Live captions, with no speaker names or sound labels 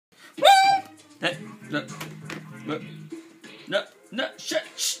No,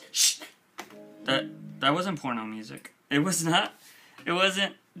 shh. That wasn't porno music. It was not. It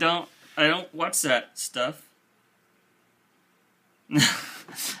wasn't. I don't watch that stuff. It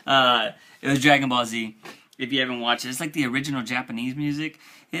was Dragon Ball Z. If you haven't watched it, it's like the original Japanese music.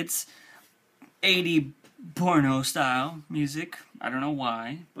 It's 80 porno style music. I don't know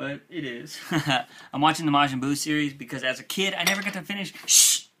why, but it is. I'm watching the Majin Buu series because as a kid, I never got to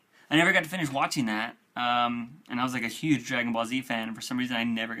finish. I never got to finish watching that. And I was like a huge Dragon Ball Z fan, and for some reason, I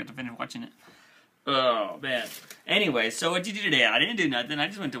never got to finish watching it. Oh man. Anyway, so what did you do today? I didn't do nothing. I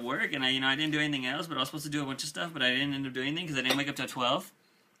just went to work, and I didn't do anything else. But I was supposed to do a bunch of stuff, but I didn't end up doing anything because I didn't wake up till 12.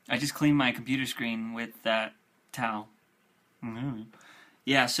 I just cleaned my computer screen with that towel.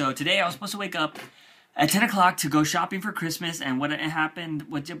 Yeah. So today I was supposed to wake up at 10 o'clock to go shopping for Christmas, and what happened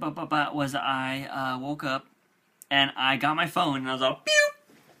was I woke up and I got my phone and I was all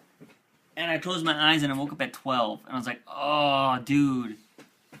pew, and I closed my eyes and I woke up at 12, and I was like, oh, dude.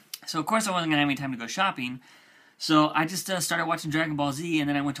 So of course I wasn't gonna have any time to go shopping, so I just started watching Dragon Ball Z, and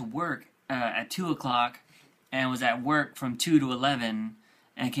then I went to work at 2 o'clock and was at work from 2 to 11.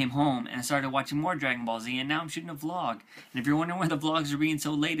 And I came home and I started watching more Dragon Ball Z, and now I'm shooting a vlog. And if you're wondering why the vlogs are being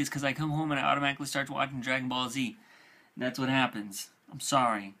so late, it's because I come home and I automatically start watching Dragon Ball Z. And that's what happens. I'm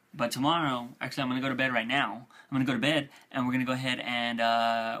sorry. But tomorrow, actually I'm going to go to bed right now. I'm going to go to bed and we're going to go ahead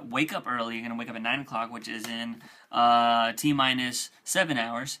and wake up early. I'm going to wake up at 9 o'clock, which is in T-minus 7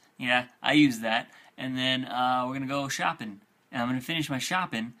 hours. Yeah, I use that. And then we're going to go shopping. And I'm going to finish my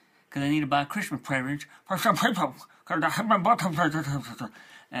shopping because I need to buy Christmas presents for some people.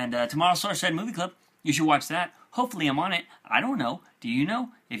 And tomorrow's Source Fed Movie Club. You should watch that. Hopefully I'm on it. I don't know. Do you know?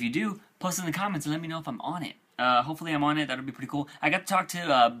 If you do, post in the comments and let me know if I'm on it. Hopefully I'm on it. That'll be pretty cool. I got to talk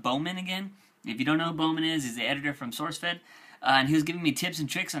to Bowman again. If you don't know who Bowman is, he's the editor from SourceFed. And he was giving me tips and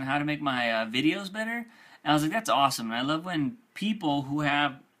tricks on how to make my videos better. And I was like, that's awesome. And I love when people who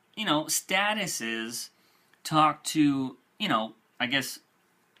have, statuses talk to, I guess,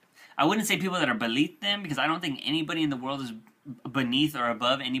 I wouldn't say people that are beneath them, because I don't think anybody in the world is beneath or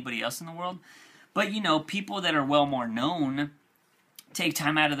above anybody else in the world. But, people that are well more known take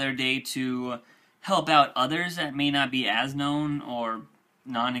time out of their day to help out others that may not be as known or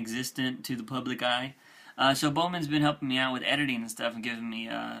non-existent to the public eye. So Bowman's been helping me out with editing and stuff and giving me,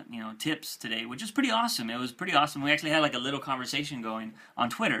 tips today, which is pretty awesome. It was pretty awesome. We actually had like a little conversation going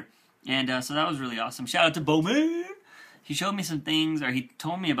on Twitter. And so that was really awesome. Shout out to Bowman! He showed me some things, or he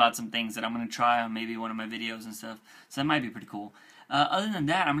told me about some things that I'm going to try on maybe one of my videos and stuff. So that might be pretty cool. Other than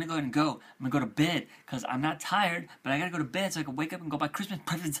that, I'm going to go ahead and go. I'm going to go to bed, because I'm not tired, but I got to go to bed so I can wake up and go buy Christmas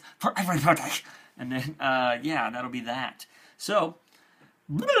presents for everybody. And then, yeah, that'll be that. So,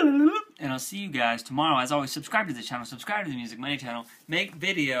 and I'll see you guys tomorrow. As always, subscribe to the channel, subscribe to the Music Money channel. Make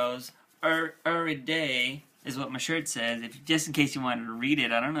videos every day. Is what my shirt says. Just in case you wanted to read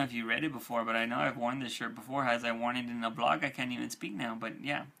it. I don't know if you read it before, but I know I've worn this shirt before. As I worn it in a blog, I can't even speak now. But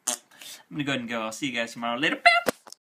yeah, I'm going to go ahead and go. I'll see you guys tomorrow. Later.